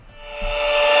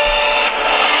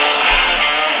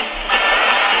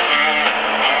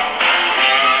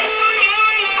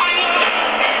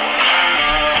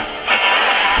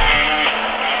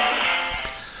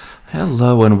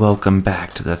Hello and welcome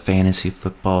back to the Fantasy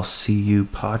Football CU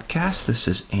podcast. This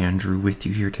is Andrew with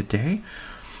you here today.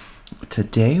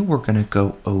 Today we're going to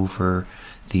go over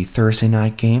the Thursday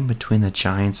night game between the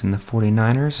Giants and the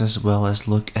 49ers, as well as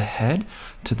look ahead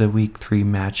to the Week 3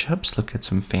 matchups, look at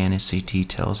some fantasy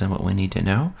details and what we need to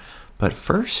know. But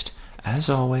first, as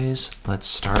always, let's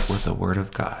start with the Word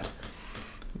of God.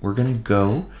 We're going to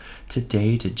go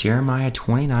today to Jeremiah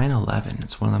 29:11.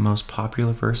 It's one of the most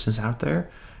popular verses out there,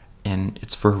 and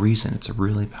it's for a reason. It's a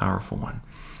really powerful one.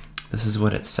 This is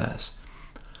what it says.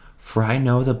 For I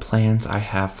know the plans I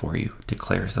have for you,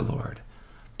 declares the Lord.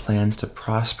 Plans to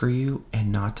prosper you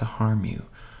and not to harm you.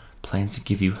 Plans to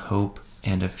give you hope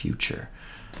and a future.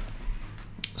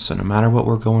 So no matter what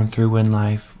we're going through in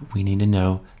life, we need to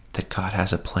know that God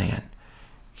has a plan.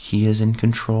 He is in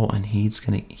control, and He's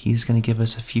gonna give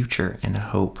us a future and a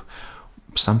hope.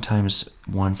 Sometimes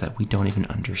ones that we don't even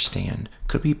understand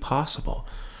could be possible.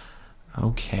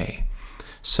 Okay,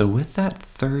 so with that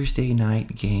Thursday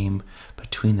night game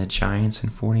between the Giants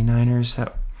and 49ers,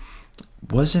 that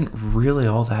wasn't really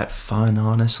all that fun,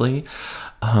 honestly.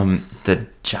 The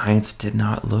Giants did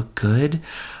not look good,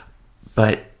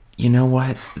 but you know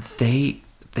what? They've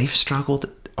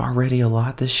struggled already a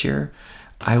lot this year.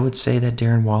 I would say that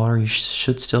Darren Waller you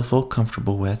should still feel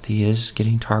comfortable with. He is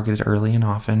getting targeted early and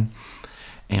often.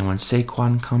 And when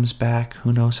Saquon comes back,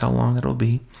 who knows how long that'll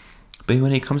be. But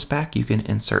when he comes back, you can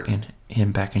insert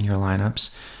him back in your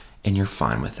lineups, and you're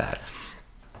fine with that.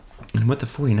 And with the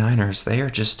 49ers,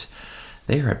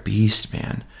 they are a beast,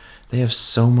 man. They have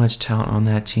so much talent on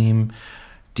that team.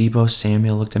 Deebo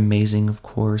Samuel looked amazing, of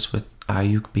course, with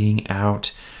Ayuk being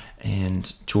out.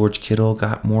 And George Kittle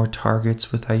got more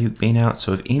targets with Ayuk being out.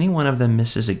 So if any one of them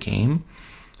misses a game,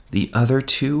 the other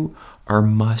two are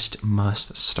must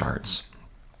starts.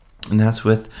 And that's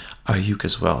with Ayuk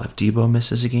as well. If Deebo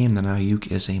misses a game, then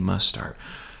Ayuk is a must start.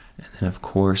 And then, of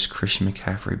course, Christian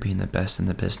McCaffrey being the best in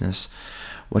the business.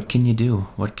 What can you do?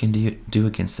 What can you do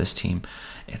against this team?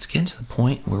 It's getting to the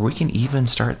point where we can even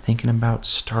start thinking about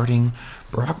starting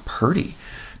Brock Purdy,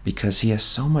 because he has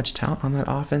so much talent on that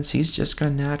offense. He's just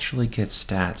going to naturally get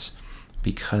stats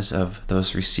because of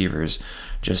those receivers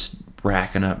just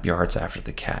racking up yards after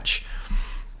the catch.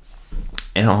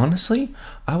 And honestly,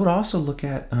 I would also look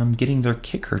at getting their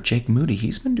kicker, Jake Moody.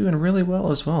 He's been doing really well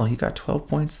as well. He got 12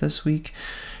 points this week.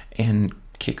 And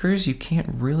kickers, you can't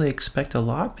really expect a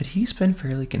lot, but he's been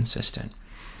fairly consistent.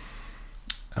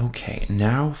 Okay,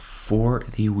 now for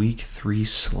the Week 3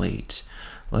 slate.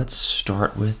 Let's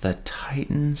start with the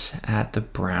Titans at the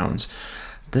Browns.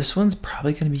 This one's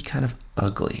probably going to be kind of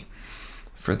ugly.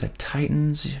 For the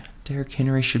Titans, Derrick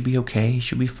Henry should be okay. He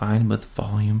should be fine with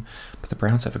volume. But the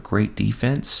Browns have a great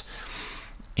defense.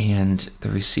 And the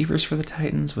receivers for the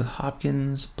Titans with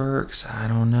Hopkins, Burks, I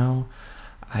don't know.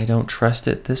 I don't trust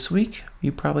it this week.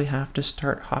 You probably have to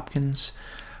start Hopkins.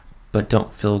 But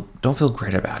don't feel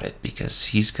great about it, because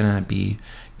he's going to be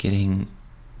getting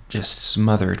just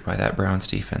smothered by that Browns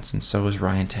defense, and so is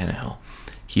Ryan Tannehill.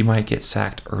 He might get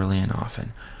sacked early and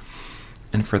often.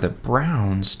 And for the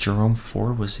Browns, Jerome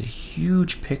Ford was a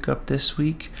huge pickup this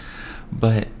week,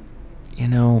 but,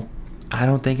 I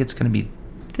don't think it's going to be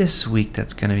this week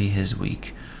that's going to be his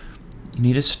week. You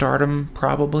need to start him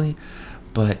probably,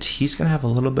 but he's going to have a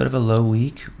little bit of a low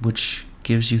week, which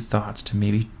gives you thoughts to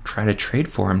maybe try to trade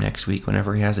for him next week.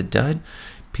 Whenever he has a dud,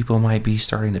 people might be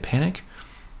starting to panic.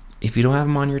 If you don't have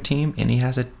him on your team and he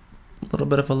has a little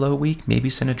bit of a low week, maybe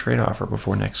send a trade offer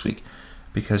before next week,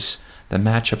 because the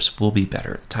matchups will be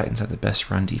better. The Titans have the best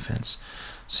run defense,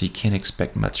 so you can't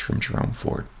expect much from Jerome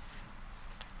Ford.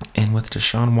 And with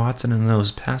Deshaun Watson and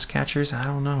those pass catchers, I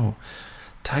don't know.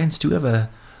 Titans do have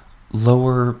a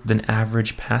lower than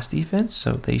average pass defense,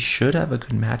 so they should have a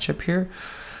good matchup here.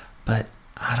 But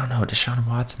I don't know. Deshaun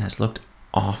Watson has looked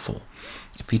awful.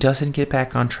 If he doesn't get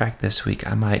back on track this week,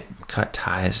 I might cut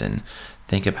ties and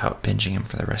think about benching him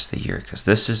for the rest of the year, because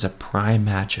this is a prime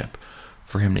matchup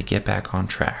for him to get back on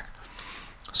track.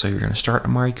 So you're going to start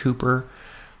Amari Cooper,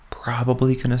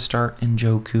 probably going to start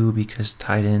Njoku, because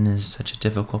tight end is such a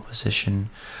difficult position.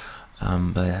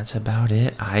 But that's about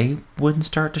it. I wouldn't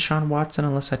start Deshaun Watson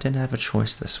unless I didn't have a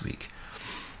choice this week.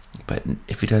 But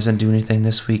if he doesn't do anything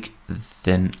this week,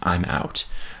 then I'm out.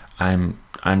 I'm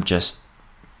just,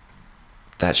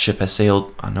 that ship has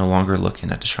sailed. I'm no longer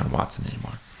looking at Deshaun Watson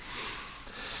anymore.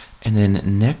 And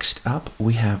then next up,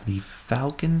 we have the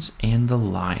Falcons and the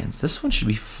Lions. This one should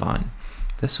be fun.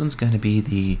 This one's going to be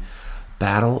the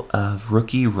battle of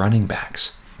rookie running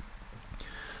backs.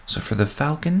 So for the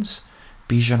Falcons,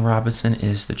 Bijan Robinson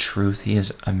is the truth. He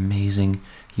is amazing.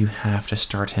 You have to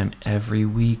start him every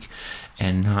week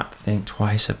and not think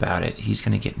twice about it. He's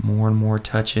going to get more and more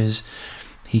touches.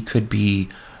 He could be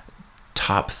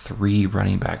top 3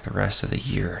 running back the rest of the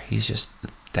year. He's just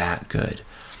that good.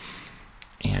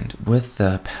 And with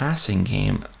the passing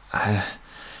game,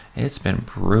 it's been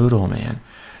brutal, man.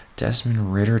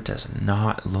 Desmond Ridder does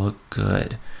not look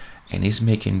good. And he's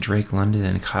making Drake London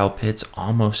and Kyle Pitts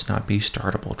almost not be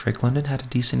startable. Drake London had a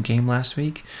decent game last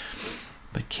week,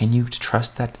 but can you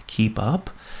trust that to keep up?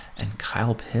 And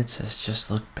Kyle Pitts has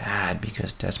just looked bad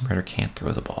because Desmond Ridder can't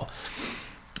throw the ball.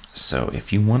 So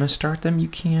if you want to start them, you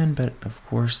can, but of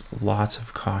course, lots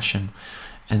of caution.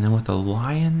 And then with the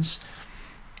Lions,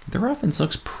 their offense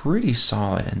looks pretty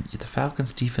solid, and the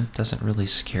Falcons' defense doesn't really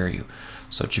scare you.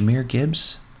 So Jahmyr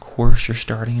Gibbs, of course, you're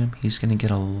starting him. He's going to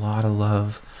get a lot of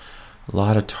love, a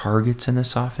lot of targets in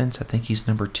this offense. I think he's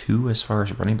number 2 as far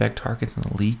as running back targets in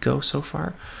the league go so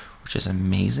far, which is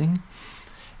amazing.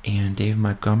 And David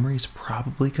Montgomery is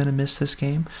probably going to miss this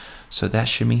game, so that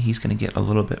should mean he's going to get a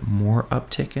little bit more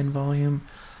uptick in volume.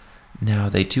 Now,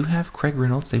 they do have Craig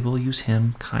Reynolds. They will use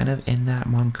him kind of in that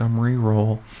Montgomery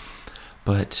role,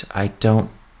 but I don't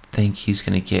think he's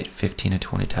going to get 15 to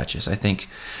 20 touches. I think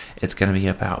it's going to be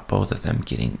about both of them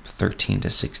getting 13 to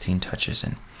 16 touches,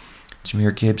 and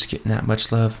Jahmyr Gibbs getting that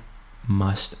much love,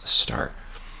 must start.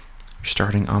 You're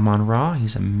starting Amon-Ra.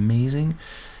 He's amazing.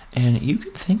 And you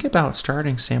can think about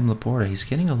starting Sam Laporta. He's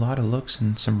getting a lot of looks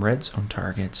and some red zone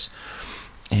targets.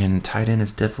 And tight end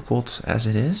is difficult as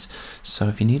it is. So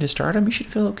if you need to start him, you should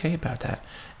feel okay about that.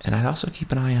 And I'd also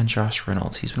keep an eye on Josh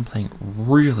Reynolds. He's been playing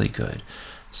really good,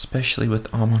 especially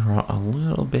with Amon-Ra a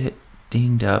little bit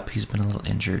dinged up. He's been a little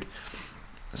injured.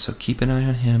 So keep an eye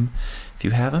on him. If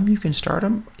you have him, you can start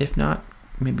him. If not,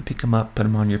 maybe pick him up, put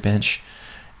him on your bench,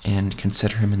 and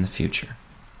consider him in the future.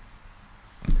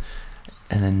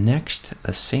 And then next,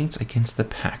 the Saints against the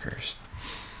Packers.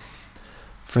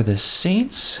 For the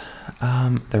Saints,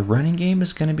 the running game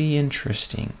is going to be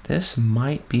interesting. This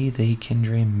might be the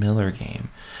Kendre Miller game.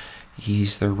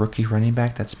 He's the rookie running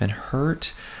back that's been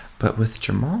hurt, but with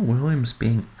Jamal Williams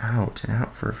being out and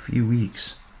out for a few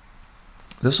weeks,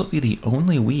 this will be the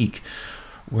only week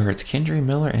where it's Kendre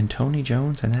Miller and Tony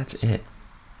Jones, and that's it.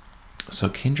 So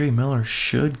Kendre Miller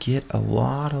should get a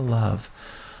lot of love,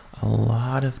 a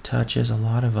lot of touches, a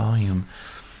lot of volume.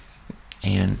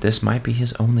 And this might be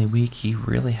his only week he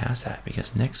really has that,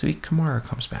 because next week Kamara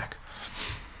comes back.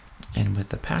 And with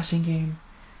the passing game,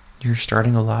 you're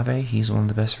starting Olave. He's one of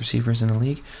the best receivers in the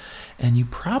league. And you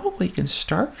probably can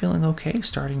start feeling okay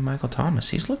starting Michael Thomas.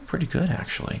 He's looked pretty good,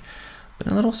 actually.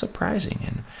 Been a little surprising,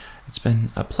 and it's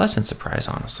been a pleasant surprise,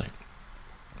 honestly.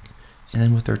 And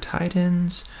then with their tight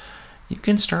ends, you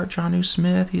can start Jonnu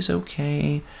Smith. He's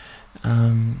okay.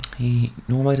 He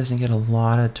normally doesn't get a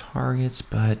lot of targets,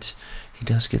 but he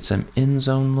does get some end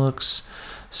zone looks,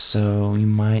 so you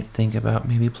might think about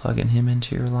maybe plugging him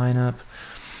into your lineup.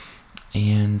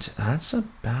 And that's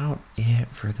about it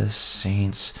for the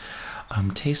Saints.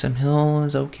 Taysom Hill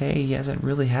is okay. He hasn't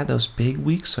really had those big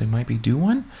weeks, so he might be due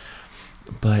one,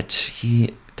 but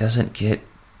he doesn't get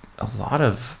a lot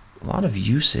of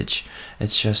usage.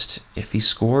 It's just if he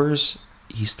scores,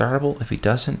 he's startable. If he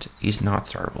doesn't, he's not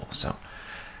startable. So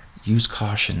use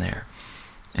caution there.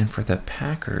 And for the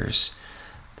Packers,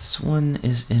 this one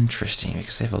is interesting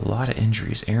because they have a lot of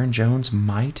injuries. Aaron Jones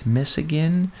might miss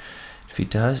again. If he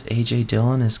does, A.J.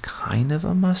 Dillon is kind of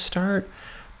a must start,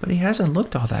 but he hasn't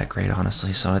looked all that great,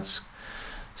 honestly. So it's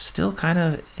still kind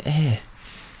of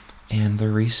And the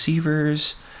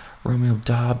receivers, Romeo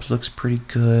Doubs looks pretty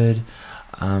good.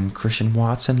 Christian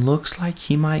Watson looks like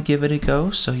he might give it a go,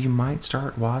 so you might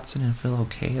start Watson and feel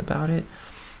okay about it,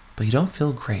 but you don't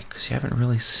feel great because you haven't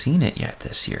really seen it yet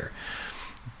this year.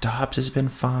 Dobbs has been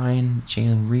fine,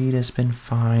 Jalen Reed has been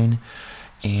fine,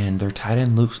 and their tight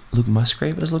end Luke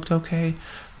Musgrave has looked okay,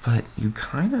 but you are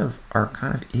kind of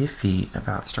iffy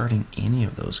about starting any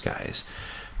of those guys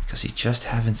because you just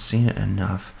haven't seen it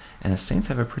enough, and the Saints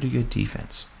have a pretty good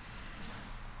defense.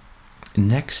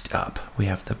 Next up, we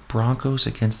have the Broncos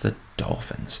against the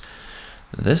Dolphins.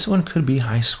 This one could be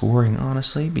high scoring,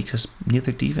 honestly, because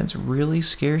neither defense really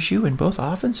scares you, and both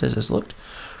offenses has looked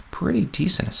pretty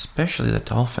decent, especially the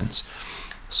Dolphins.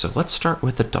 So let's start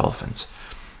with the Dolphins.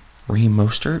 Raheem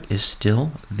Mostert is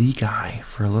still the guy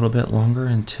for a little bit longer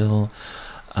until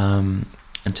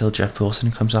Jeff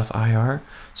Wilson comes off IR.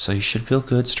 So you should feel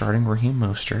good starting Raheem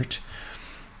Mostert.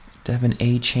 Devin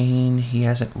A-Chain, he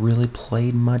hasn't really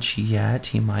played much yet.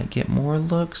 He might get more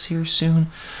looks here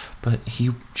soon, but he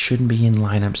shouldn't be in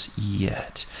lineups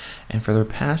yet. And for their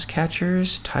pass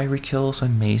catchers, Tyreek Hill is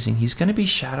amazing. He's going to be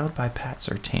shadowed by Pat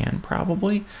Surtain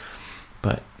probably,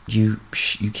 but you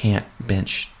can't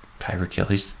bench Tyreek Hill.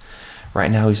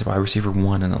 Right now he's a wide receiver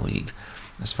 1 in the league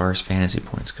as far as fantasy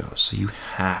points go. So you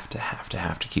have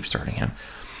to keep starting him.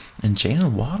 And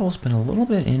Jalen Waddle's been a little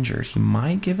bit injured. He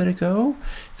might give it a go.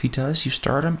 If he does, you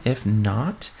start him. If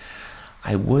not,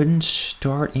 I wouldn't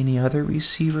start any other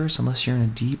receivers unless you're in a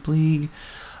deep league.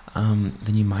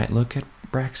 Then you might look at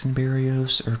Braxton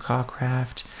Berrios or Kyle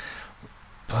Kraft.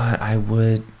 But I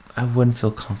wouldn't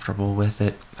feel comfortable with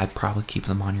it. I'd probably keep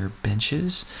them on your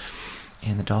benches.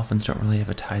 And the Dolphins don't really have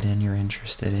a tight end you're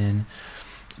interested in.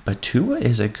 But Tua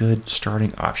is a good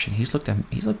starting option. He's looked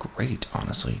great,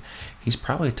 honestly. He's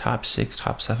probably a top 6,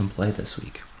 top 7 play this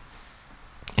week.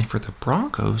 And for the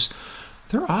Broncos,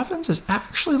 their offense has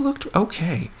actually looked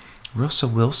okay. Russell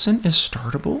Wilson is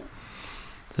startable.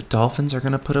 The Dolphins are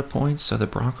going to put up points, so the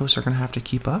Broncos are going to have to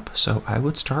keep up. So I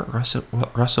would start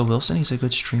Russell Wilson. He's a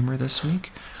good streamer this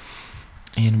week.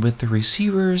 And with the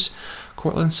receivers,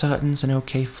 Courtland Sutton's an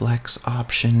okay flex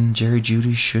option. Jerry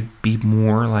Jeudy should be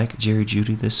more like Jerry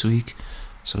Jeudy this week.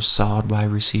 So solid wide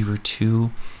receiver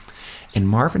 2. And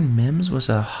Marvin Mims was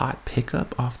a hot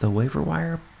pickup off the waiver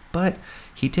wire, but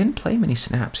he didn't play many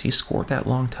snaps. He scored that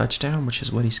long touchdown, which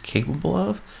is what he's capable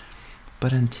of.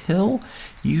 But until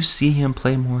you see him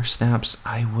play more snaps,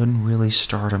 I wouldn't really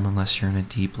start him unless you're in a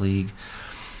deep league.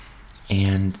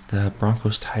 And the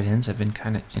Broncos tight ends have been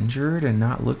kind of injured and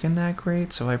not looking that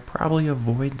great, so I probably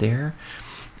avoid there.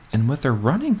 And with their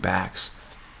running backs,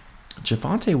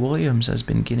 Javonte Williams has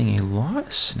been getting a lot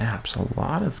of snaps, a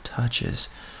lot of touches.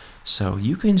 So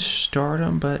you can start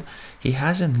him, but he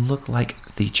hasn't looked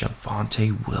like the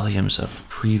Javonte Williams of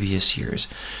previous years.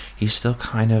 He's still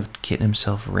kind of getting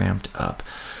himself ramped up.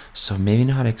 So maybe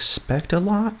not expect a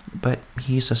lot, but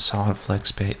he's a solid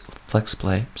flex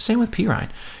play. Same with Pirine.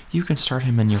 You can start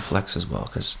him in your flex as well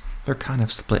because they're kind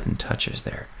of split in touches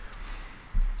there.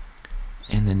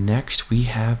 And then next we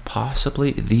have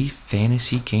possibly the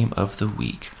fantasy game of the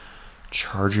week.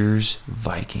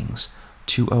 Chargers-Vikings.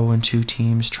 2 0-2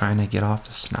 teams trying to get off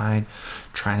the snide,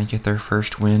 trying to get their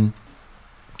first win.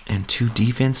 And 2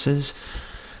 defenses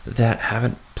that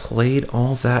haven't played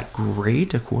all that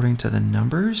great according to the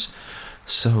numbers.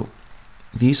 So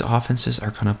these offenses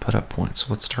are going to put up points.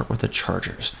 Let's start with the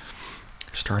Chargers.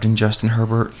 Starting Justin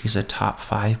Herbert, he's a top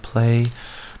 5 play,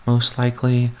 most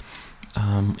likely.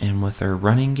 And with their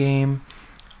running game,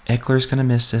 Eckler's going to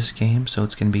miss this game, so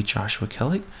it's going to be Joshua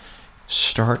Kelly.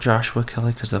 Start Joshua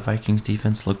Kelly because the Vikings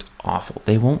defense looked awful.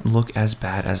 They won't look as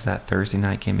bad as that Thursday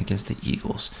night game against the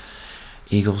Eagles.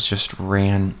 Eagles just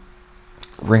ran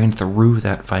through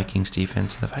that Vikings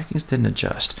defense. The Vikings didn't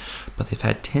adjust, but they've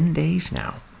had 10 days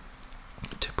now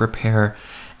to prepare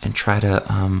and try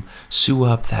to sew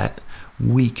up that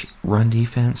weak run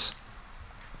defense.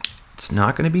 It's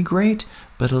not going to be great,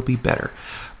 but it'll be better.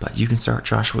 But you can start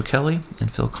Joshua Kelly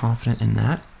and feel confident in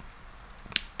that.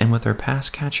 And with their pass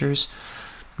catchers,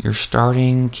 you're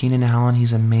starting Keenan Allen.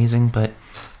 He's amazing, but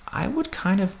I would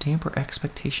kind of damper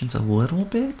expectations a little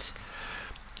bit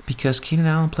because Keenan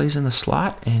Allen plays in the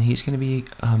slot and he's going to be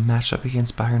matched up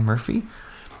against Byron Murphy.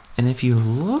 And if you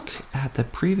look at the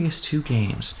previous 2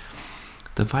 games,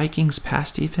 the Vikings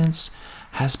pass defense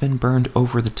has been burned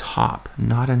over the top,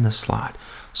 not in the slot.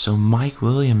 So Mike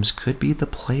Williams could be the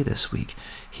play this week.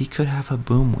 He could have a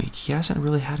boom week. He hasn't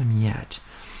really had him yet.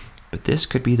 But this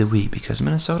could be the week because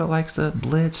Minnesota likes to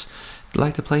blitz. They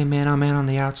like to play man-on-man on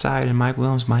the outside, and Mike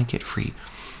Williams might get free.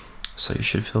 So you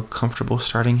should feel comfortable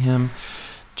starting him.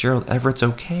 Gerald Everett's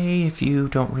okay if you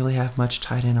don't really have much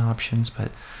tight end options,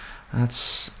 but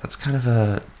that's kind of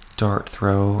a dart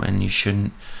throw, and you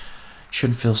shouldn't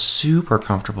feel super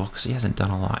comfortable because he hasn't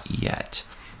done a lot yet.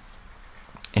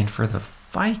 And for the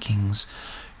Vikings,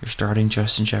 you're starting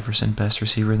Justin Jefferson, best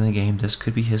receiver in the game. This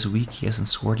could be his week. He hasn't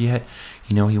scored yet.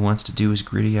 You know he wants to do his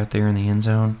gritty out there in the end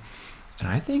zone. And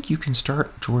I think you can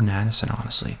start Jordan Addison,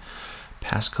 honestly.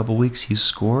 Past couple weeks, he's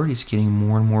scored. He's getting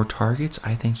more and more targets.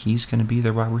 I think he's going to be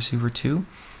the wide receiver too.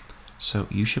 So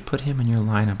you should put him in your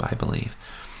lineup, I believe.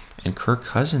 And Kirk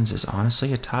Cousins is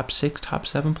honestly a top 6, top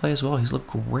 7 play as well. He's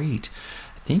looked great.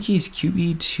 I think he's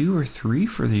QB 2 or 3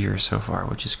 for the year so far,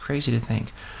 which is crazy to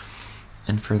think.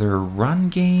 And for their run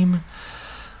game,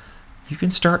 you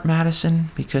can start Madison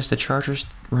because the Chargers'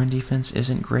 run defense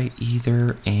isn't great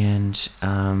either. And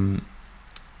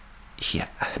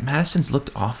Madison's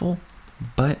looked awful,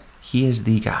 but he is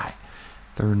the guy.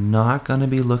 They're not going to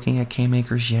be looking at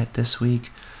K-Makers yet this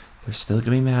week. They're still going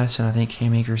to be Madison. I think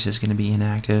K-Makers is going to be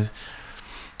inactive.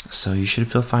 So you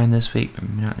should feel fine this week, but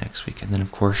maybe not next week. And then,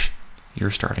 of course,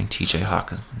 you're starting TJ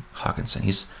Hawkinson.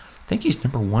 I think he's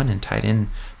number 1 in tight end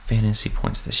fantasy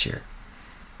points this year.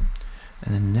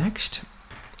 And then next,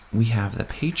 we have the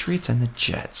Patriots and the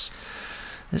Jets.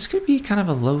 This could be kind of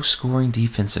a low-scoring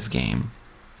defensive game.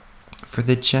 For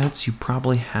the Jets, you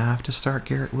probably have to start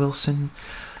Garrett Wilson,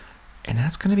 and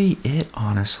that's going to be it,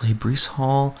 honestly. Breece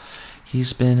Hall,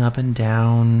 he's been up and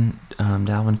down.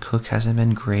 Dalvin Cook hasn't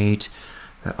been great.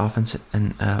 The offense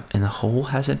in the whole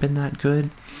hasn't been that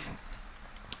good.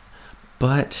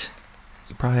 But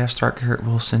you probably have to start Garrett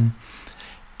Wilson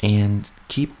and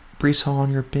keep Breece Hall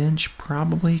on your bench,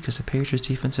 probably, because the Patriots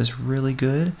defense is really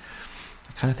good.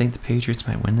 I kind of think the Patriots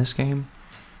might win this game.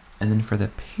 And then for the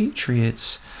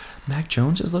Patriots, Mac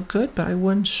Jones has looked good, but I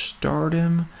wouldn't start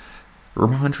him.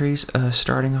 Ramondre's a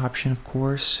starting option, of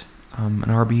course, an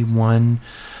RB1,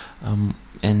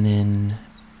 and then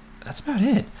that's about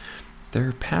it.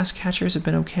 Their pass catchers have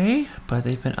been okay, but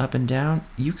they've been up and down.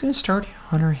 You can start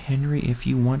Hunter Henry if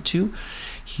you want to.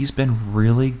 He's been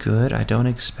really good. I don't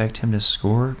expect him to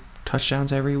score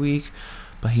touchdowns every week,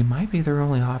 but he might be their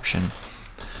only option.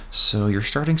 So you're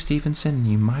starting Stevenson,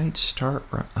 you might start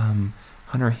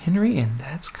Hunter Henry, and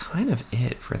that's kind of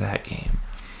it for that game.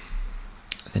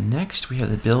 The next, we have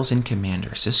the Bills and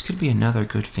Commanders. This could be another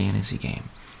good fantasy game.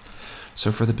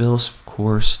 So for the Bills, of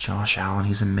course, Josh Allen,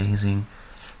 he's amazing.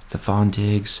 Stephon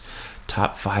Diggs,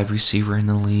 top 5 receiver in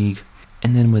the league.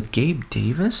 And then with Gabe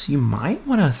Davis, you might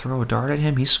want to throw a dart at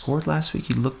him. He scored last week.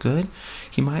 He looked good.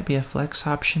 He might be a flex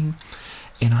option.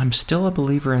 And I'm still a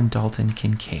believer in Dalton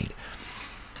Kincaid.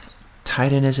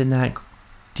 Tight end is in that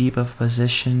deep of a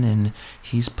position, and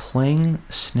he's playing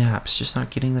snaps, just not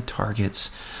getting the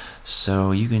targets.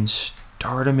 So you can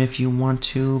start him if you want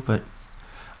to, but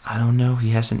I don't know. He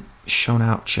hasn't shown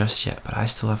out just yet, but I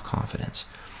still have confidence.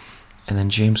 And then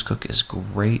James Cook is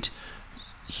great.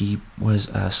 He was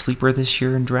a sleeper this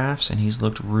year in drafts, and he's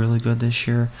looked really good this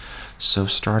year. So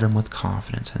start him with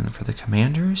confidence. And for the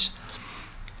Commanders,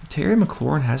 Terry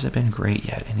McLaurin hasn't been great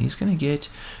yet, and he's going to get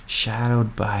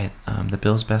shadowed by the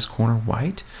Bills' best corner,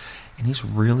 White, and he's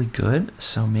really good.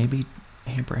 So maybe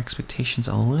hamper expectations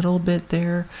a little bit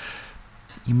there.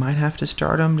 You might have to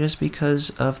start him just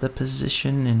because of the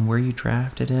position and where you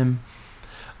drafted him.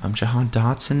 Jahan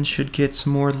Dotson should get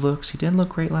some more looks. He didn't look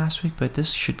great last week, but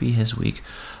this should be his week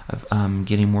of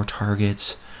getting more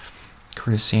targets.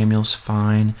 Curtis Samuel's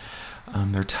fine.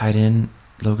 Their tight end,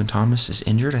 Logan Thomas, is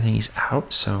injured. I think he's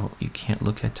out, so you can't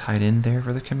look at tight end there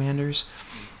for the Commanders.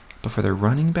 But for their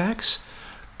running backs,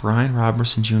 Brian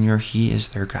Robertson Jr., he is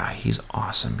their guy. He's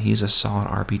awesome. He's a solid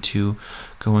RB2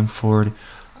 going forward.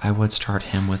 I would start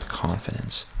him with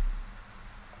confidence.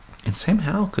 And Sam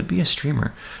Howell could be a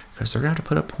streamer because they're going to have to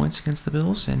put up points against the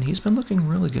Bills, and he's been looking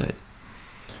really good.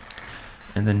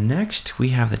 And then next, we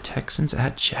have the Texans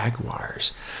at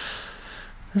Jaguars.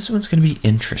 This one's going to be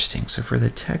interesting. So for the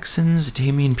Texans,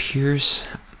 Dameon Pierce,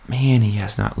 man, he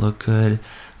has not looked good,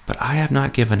 but I have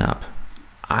not given up.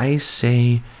 I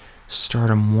say start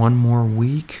him one more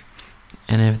week,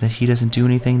 and if he doesn't do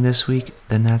anything this week,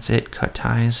 then that's it, cut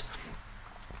ties.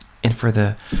 And for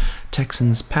the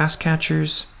Texans pass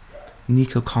catchers,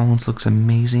 Nico Collins looks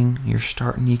amazing. You're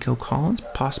starting Nico Collins,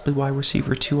 possibly wide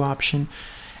receiver 2 option.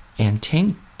 And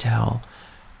Tank Dell,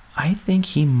 I think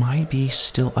he might be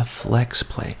still a flex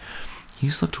play.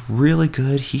 He's looked really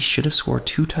good. He should have scored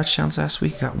 2 touchdowns last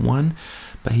week, got 1.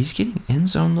 But he's getting end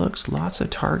zone looks, lots of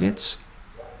targets,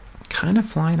 kind of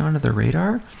flying under the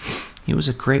radar. He was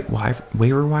a great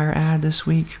waiver wire ad this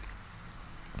week.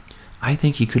 I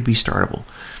think he could be startable.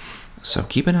 So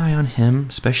keep an eye on him,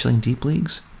 especially in deep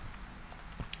leagues.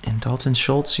 And Dalton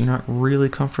Schultz, you're not really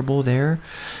comfortable there.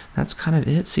 That's kind of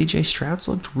it. CJ Stroud's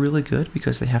looked really good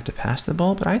because they have to pass the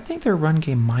ball, but I think their run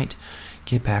game might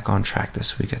get back on track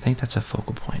this week. I think that's a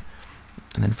focal point.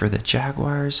 And then for the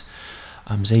Jaguars,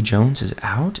 Zay Jones is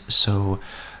out, so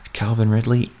Calvin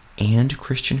Ridley and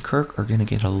Christian Kirk are going to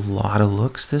get a lot of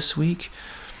looks this week.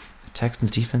 The Texans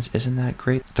defense isn't that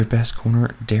great. Their best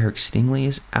corner, Derek Stingley,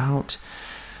 is out.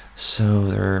 So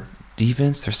their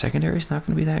defense, their secondary is not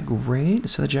going to be that great.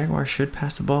 So the Jaguars should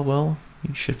pass the ball well.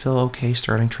 You should feel okay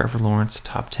starting Trevor Lawrence,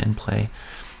 top 10 play.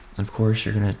 And of course,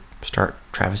 you're going to start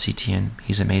Travis Etienne.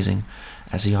 He's amazing,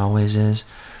 as he always is.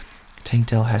 Tank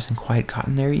Dell hasn't quite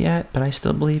gotten there yet, but I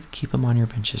still believe keep him on your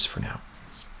benches for now.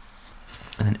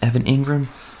 And then Evan Ingram,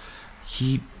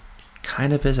 he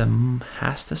kind of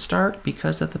has to start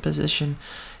because of the position.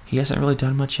 He hasn't really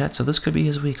done much yet, so this could be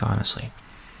his week, honestly.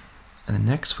 And then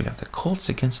next, we have the Colts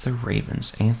against the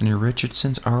Ravens. Anthony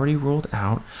Richardson's already ruled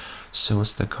out, so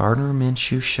it's the Gardner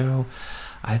Minshew show.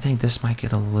 I think this might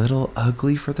get a little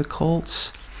ugly for the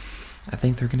Colts. I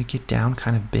think they're going to get down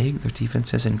kind of big. Their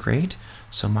defense isn't great,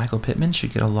 so Michael Pittman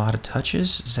should get a lot of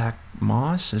touches. Zach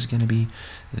Moss is going to be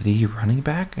the running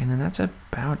back, and then that's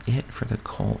about it for the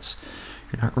Colts.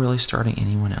 You're not really starting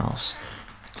anyone else.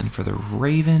 And for the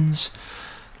Ravens,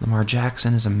 Lamar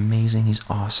Jackson is amazing. He's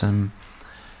awesome.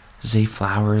 Zay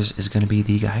Flowers is going to be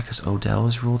the guy because Odell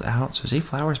is ruled out. So Zay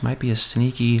Flowers might be a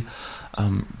sneaky,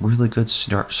 really good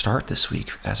start this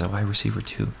week as a wide receiver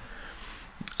too.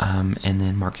 And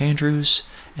then Mark Andrews,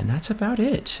 and that's about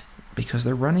it. Because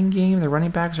their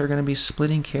running backs are going to be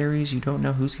splitting carries. You don't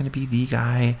know who's going to be the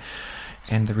guy.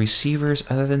 And the receivers,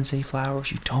 other than Zay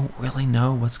Flowers, you don't really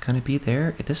know what's going to be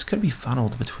there. This could be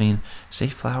funneled between Zay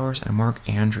Flowers and Mark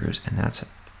Andrews, and that's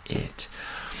it.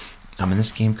 And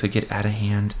this game could get out of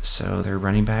hand, so their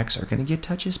running backs are going to get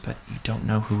touches, but you don't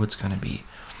know who it's going to be.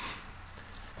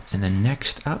 And then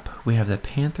next up, we have the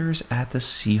Panthers at the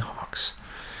Seahawks.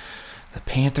 The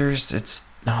Panthers, it's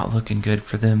not looking good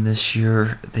for them this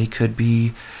year. They could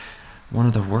be one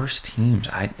of the worst teams.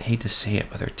 I hate to say it,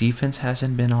 but their defense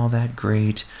hasn't been all that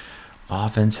great.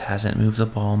 Offense hasn't moved the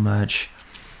ball much.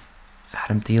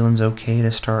 Adam Thielen's okay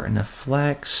to start in a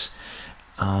flex.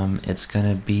 It's going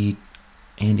to be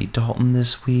Andy Dalton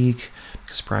this week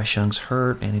because Bryce Young's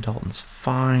hurt. Andy Dalton's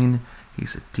fine.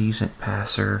 He's a decent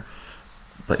passer,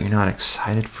 but you're not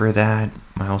excited for that.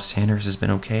 Miles Sanders has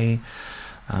been okay.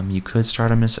 You could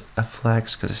start him as a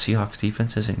flex because the Seahawks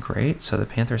defense isn't great, so the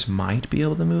Panthers might be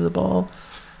able to move the ball,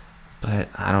 but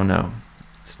I don't know.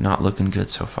 It's not looking good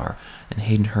so far. And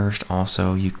Hayden Hurst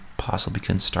also you possibly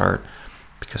can start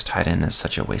because tight end is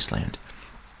such a wasteland.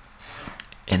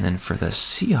 And then for the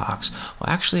Seahawks, well,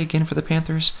 actually, again, for the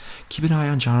Panthers, keep an eye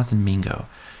on Jonathan Mingo.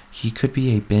 He could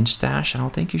be a bench stash. I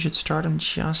don't think you should start him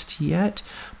just yet,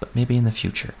 but maybe in the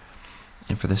future.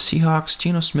 And for the Seahawks,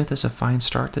 Geno Smith is a fine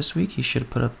start this week. He should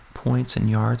have put up points and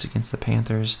yards against the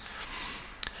Panthers.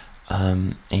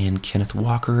 And Kenneth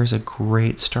Walker is a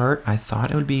great start. I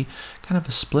thought it would be kind of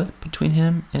a split between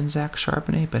him and Zach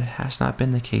Charbonnet, but it has not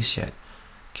been the case yet.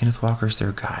 Kenneth Walker's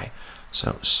their guy.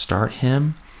 So start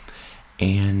him.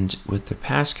 And with the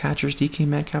pass catchers, DK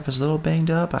Metcalf is a little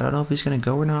banged up. I don't know if he's going to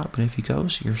go or not, but if he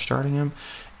goes, you're starting him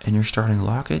and you're starting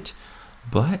Lockett.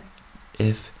 But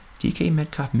if DK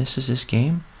Metcalf misses this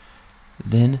game,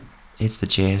 then it's the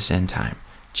JSN time.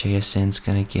 JSN's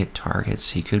going to get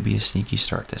targets. He could be a sneaky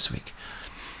start this week.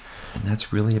 And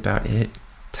that's really about it.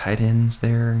 Tight ends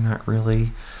there, not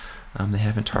really. They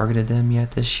haven't targeted them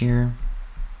yet this year.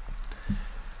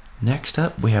 Next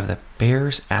up, we have the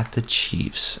Bears at the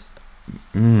Chiefs.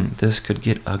 This could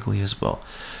get ugly as well.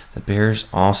 The Bears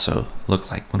also look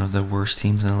like one of the worst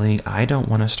teams in the league. I don't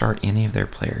want to start any of their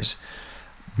players.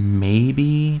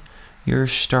 Maybe you're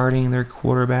starting their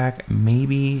quarterback.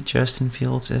 Maybe Justin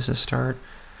Fields is a start.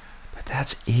 But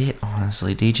that's it,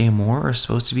 honestly. DJ Moore is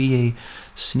supposed to be a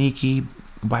sneaky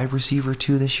wide receiver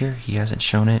too this year. He hasn't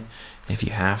shown it. If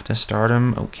you have to start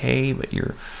him, okay, but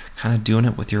you're kind of doing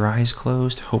it with your eyes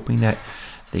closed, hoping that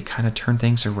they kind of turn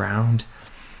things around.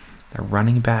 The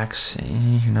running backs,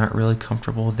 you're not really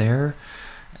comfortable there.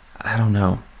 I don't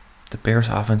know. The Bears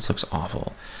offense looks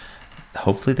awful.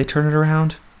 Hopefully they turn it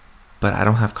around, but I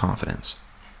don't have confidence.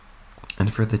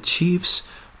 And for the Chiefs,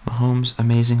 Mahomes,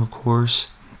 amazing, of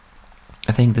course.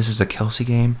 I think this is a Kelsey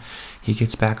game. He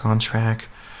gets back on track.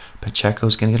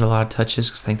 Pacheco's going to get a lot of touches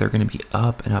because I think they're going to be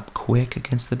up and up quick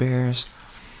against the Bears.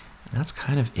 And that's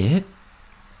kind of it.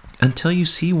 Until you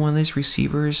see one of these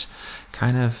receivers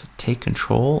kind of take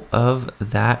control of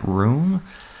that room.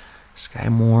 Sky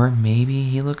Moore, maybe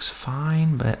he looks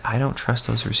fine, but I don't trust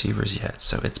those receivers yet.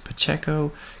 So it's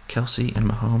Pacheco, Kelsey, and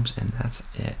Mahomes, and that's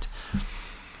it.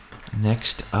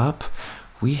 Next up,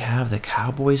 we have the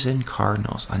Cowboys and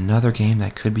Cardinals. Another game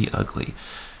that could be ugly.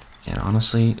 And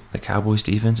honestly, the Cowboys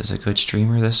defense is a good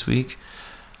streamer this week.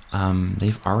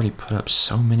 They've already put up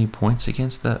so many points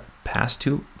against the past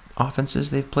two offenses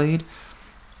they've played,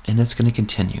 and it's going to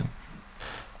continue.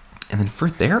 And then for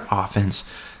their offense,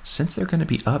 since they're going to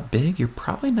be up big, you're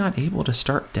probably not able to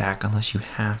start Dak unless you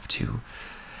have to.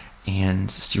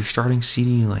 And you're starting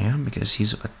CeeDee Lamb because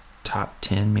he's a top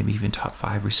 10, maybe even top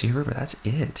 5 receiver, but that's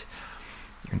it.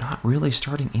 You're not really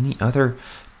starting any other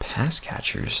pass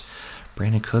catchers.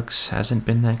 Brandon Cooks hasn't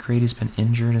been that great. He's been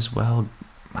injured as well.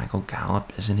 Michael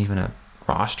Gallup isn't even a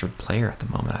rostered player at the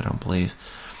moment, I don't believe.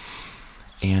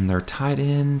 And their tight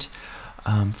end,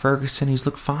 Ferguson, he's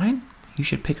looked fine. You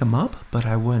should pick him up, but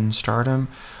I wouldn't start him.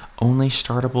 Only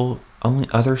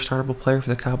other startable player for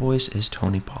the Cowboys is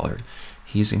Tony Pollard.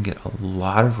 He's going to get a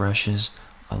lot of rushes,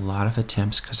 a lot of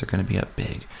attempts because they're going to be up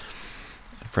big.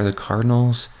 And for the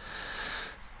Cardinals,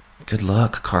 good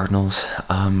luck, Cardinals.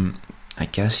 I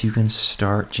guess you can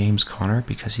start James Conner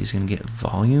because he's going to get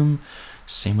volume.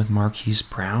 Same with Marquise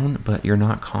Brown, but you're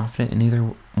not confident in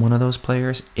either one of those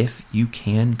players. If you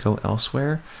can go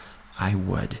elsewhere, I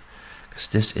would. because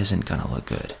this isn't going to look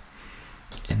good.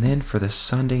 And then for the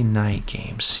Sunday night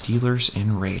game, Steelers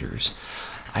and Raiders,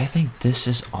 I think this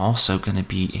is also going to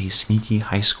be a sneaky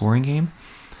high-scoring game.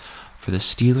 For the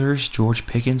Steelers, George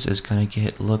Pickens is going to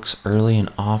get looks early and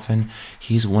often.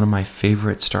 He's one of my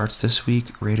favorite starts this week.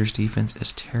 Raiders defense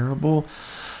is terrible.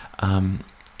 And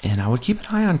I would keep an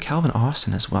eye on Calvin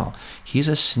Austin as well. He's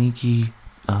a sneaky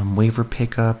waiver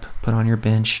pickup, put on your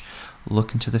bench,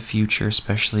 look into the future,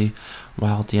 especially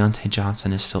while Deontay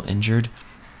Johnson is still injured.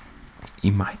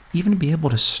 You might even be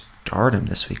able to start him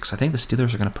this week because I think the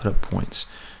Steelers are going to put up points.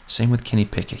 Same with Kenny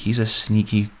Pickett. He's a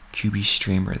sneaky QB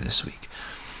streamer this week.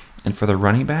 And for the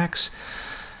running backs,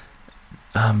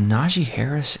 Najee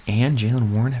Harris and Jaylen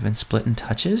Warren have been splitting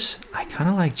touches. I kind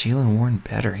of like Jaylen Warren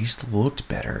better. He's looked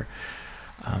better.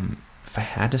 If I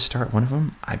had to start one of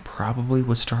them, I probably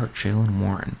would start Jaylen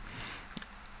Warren.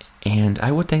 And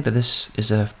I would think that this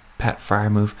is a Pat Fryer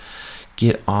move.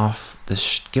 Get off the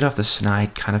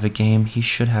snide kind of a game. He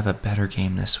should have a better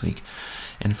game this week.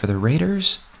 And for the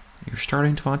Raiders, you're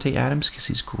starting Davante Adams because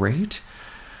he's great.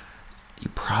 You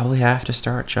probably have to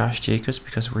start Josh Jacobs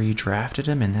because where you drafted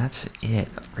him, and that's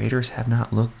it. The Raiders have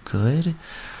not looked good,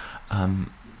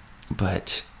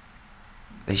 but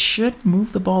they should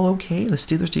move the ball okay. The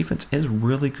Steelers defense is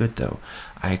really good, though.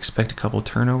 I expect a couple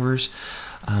turnovers,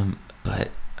 but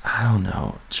I don't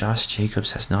know. Josh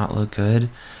Jacobs has not looked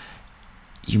good.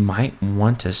 You might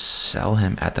want to sell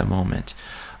him at the moment.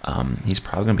 He's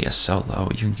probably going to be a sell low.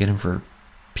 You can get him for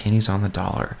pennies on the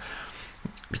dollar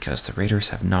because the Raiders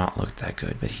have not looked that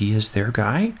good. But he is their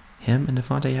guy, him and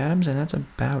Davante Adams, and that's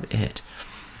about it.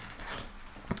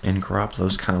 And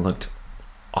Garoppolo's kind of looked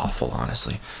awful,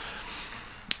 honestly.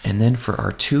 And then for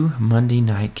our two Monday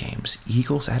night games,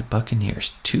 Eagles at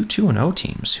Buccaneers, two 2-0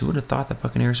 teams. Who would have thought the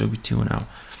Buccaneers would be 2-0?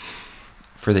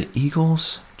 For the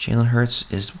Eagles, Jalen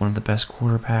Hurts is one of the best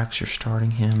quarterbacks. You're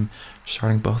starting him,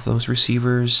 starting both those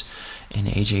receivers, and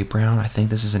A.J. Brown. I think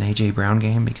this is an A.J. Brown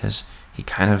game because he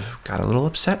kind of got a little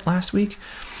upset last week.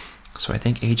 So I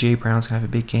think A.J. Brown's going to have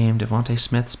a big game. Devontae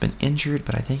Smith's been injured,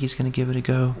 but I think he's going to give it a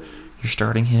go. You're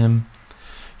starting him.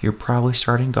 You're probably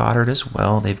starting Goddard as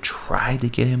well. They've tried to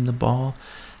get him the ball.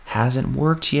 Hasn't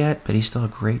worked yet, but he's still a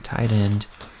great tight end.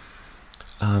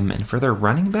 And for their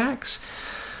running backs,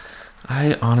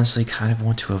 I honestly kind of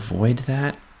want to avoid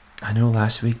that. I know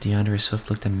last week DeAndre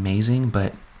Swift looked amazing,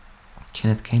 but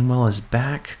Kenneth Gainwell is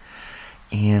back,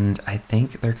 and I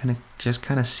think they're going to just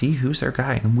kind of see who's their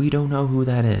guy, and we don't know who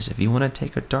that is. If you want to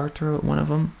take a dart throw at one of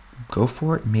them, go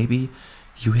for it. Maybe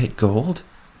you hit gold,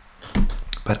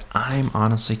 but I'm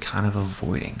honestly kind of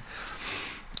avoiding.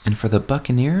 And for the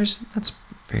Buccaneers, that's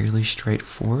fairly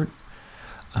straightforward.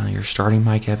 You're starting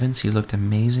Mike Evans. He looked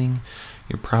amazing.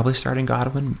 You're probably starting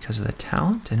Godwin because of the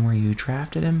talent and where you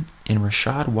drafted him. And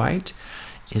Rachaad White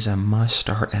is a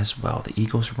must-start as well. The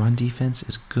Eagles' run defense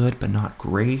is good but not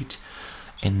great.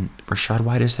 And Rachaad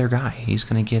White is their guy. He's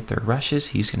going to get their rushes.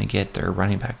 He's going to get their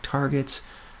running back targets.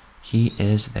 He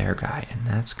is their guy, and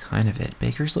that's kind of it.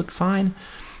 Baker's looked fine,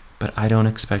 but I don't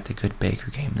expect a good Baker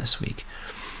game this week.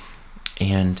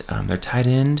 And their tight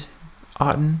end,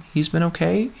 Otton, he's been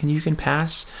okay, and you can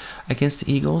pass against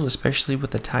the Eagles, especially with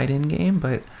the tight end game,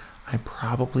 but I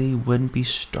probably wouldn't be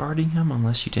starting him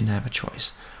unless you didn't have a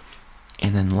choice.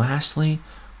 And then lastly,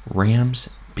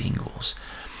 Rams-Bengals.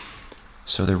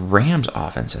 So the Rams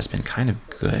offense has been kind of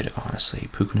good, honestly.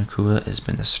 Puka Nacua has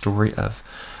been the story of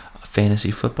fantasy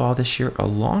football this year,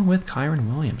 along with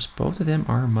Kyren Williams. Both of them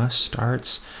are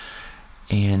must-starts,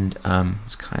 and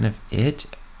it's kind of it.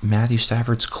 Matthew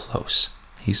Stafford's close.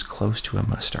 He's close to a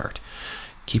must-start.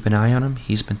 Keep an eye on him.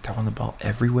 He's been throwing the ball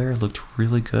everywhere. Looked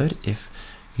really good. If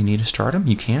you need to start him,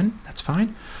 you can. That's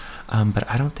fine. But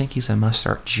I don't think he's a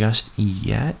must-start just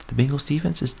yet. The Bengals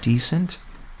defense is decent,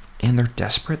 and they're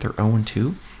desperate. They're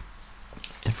 0-2.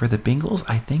 And for the Bengals,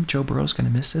 I think Joe Burrow's going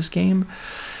to miss this game.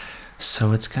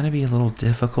 So it's going to be a little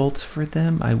difficult for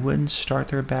them. I wouldn't start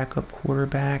their backup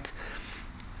quarterback.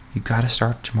 You got to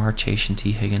start Jamar Chase and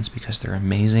T. Higgins because they're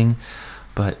amazing.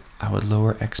 But I would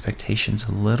lower expectations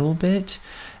a little bit.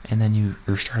 And then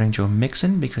you're starting Joe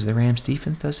Mixon because the Rams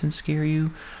defense doesn't scare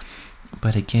you.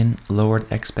 But again, lowered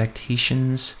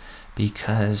expectations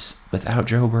because without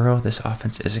Joe Burrow, this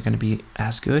offense isn't going to be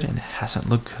as good and it hasn't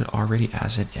looked good already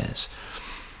as it is.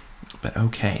 But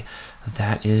okay,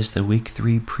 that is the Week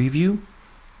 3 preview.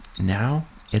 Now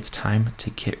it's time to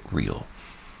get real.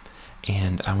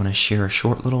 And I want to share a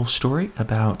short little story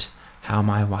about how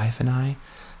my wife and I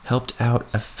helped out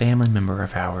a family member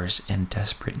of ours in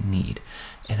desperate need,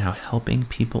 and how helping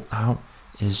people out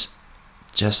is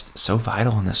just so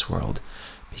vital in this world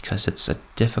because it's a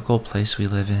difficult place we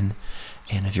live in,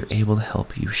 and if you're able to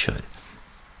help, you should.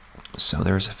 So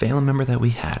there was a family member that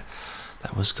we had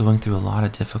that was going through a lot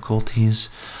of difficulties,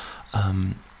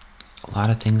 a lot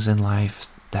of things in life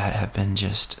that have been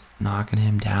just knocking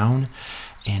him down,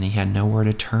 and he had nowhere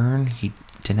to turn. He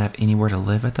didn't have anywhere to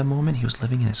live at the moment. He was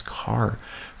living in his car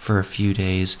for a few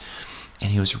days,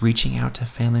 and he was reaching out to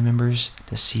family members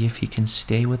to see if he can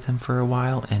stay with them for a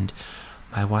while. And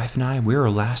my wife and I, we were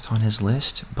last on his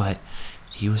list, but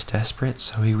he was desperate,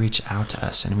 so he reached out to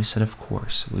us, and we said, of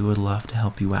course, we would love to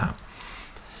help you out.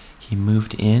 He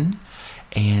moved in,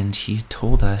 and he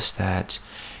told us that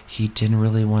he didn't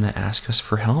really want to ask us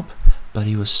for help, but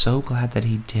he was so glad that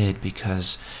he did,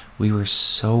 because we were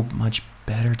so much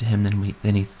better to him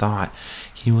than he thought.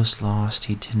 He was lost.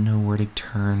 He didn't know where to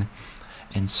turn,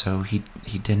 and so he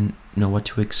didn't know what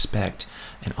to expect.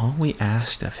 And all we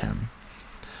asked of him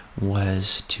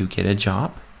was to get a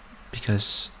job,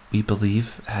 because we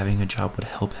believe having a job would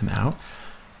help him out,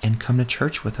 and come to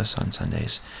church with us on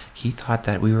Sundays. He thought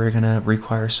that we were going to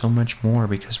require so much more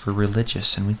because we're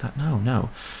religious, and we thought, no,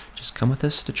 just come with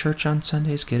us to church on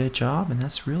Sundays, get a job, and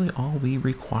that's really all we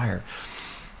require.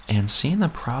 And seeing the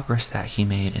progress that he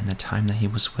made in the time that he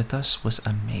was with us was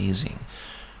amazing.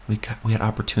 We had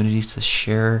opportunities to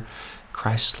share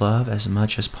Christ's love as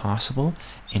much as possible,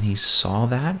 and he saw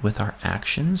that with our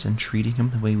actions and treating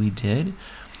him the way we did.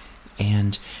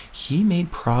 And he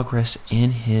made progress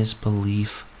in his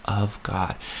belief of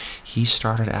God. He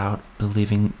started out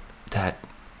believing that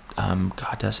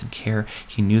God doesn't care.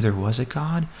 He knew there was a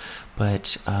God,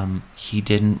 but he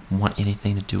didn't want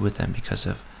anything to do with him because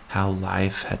of how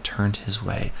life had turned his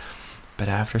way. But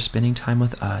after spending time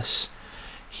with us,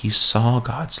 he saw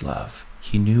God's love.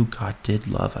 He knew God did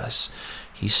love us.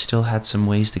 He still had some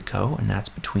ways to go, and that's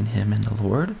between him and the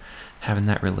Lord, having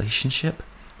that relationship.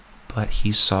 But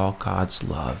he saw God's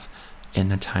love in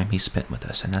the time he spent with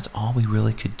us, and that's all we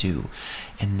really could do.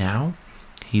 And now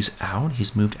he's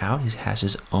moved out, he has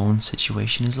his own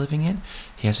situation he's living in.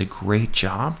 He has a great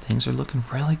job. Things are looking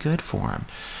really good for him.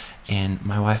 And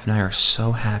my wife and I are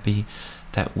so happy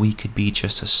that we could be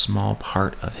just a small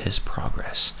part of his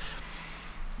progress.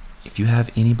 If you have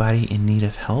anybody in need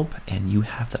of help and you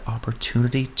have the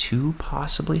opportunity to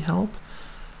possibly help,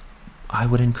 I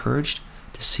would encourage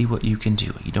to see what you can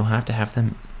do. You don't have to have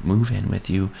them move in with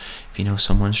you if you know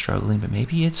someone's struggling, but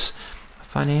maybe it's a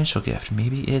financial gift.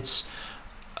 Maybe it's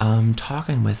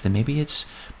talking with them. Maybe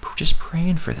it's just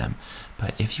praying for them.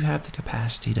 But if you have the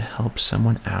capacity to help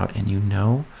someone out and you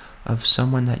know of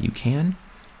someone that you can,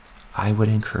 I would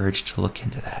encourage to look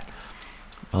into that.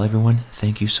 Well, everyone,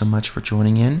 thank you so much for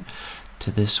joining in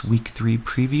to this Week 3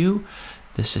 preview.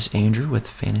 This is Andrew with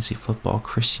Fantasy Football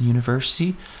Christian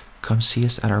University. Come see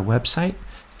us at our website,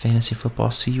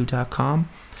 fantasyfootballcu.com.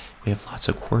 We have lots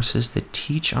of courses that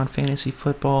teach on fantasy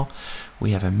football.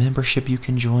 We have a membership you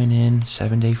can join in,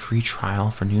 7-day free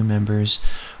trial for new members,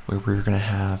 where we're going to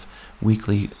have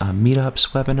weekly meetups,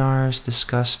 webinars,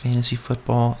 discuss fantasy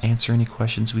football, answer any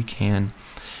questions we can.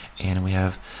 And we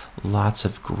have lots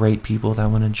of great people that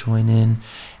want to join in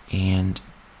and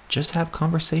just have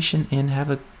conversation and have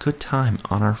a good time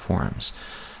on our forums.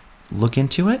 Look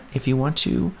into it if you want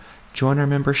to join our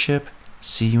membership.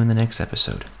 See you in the next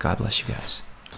episode. God bless you guys.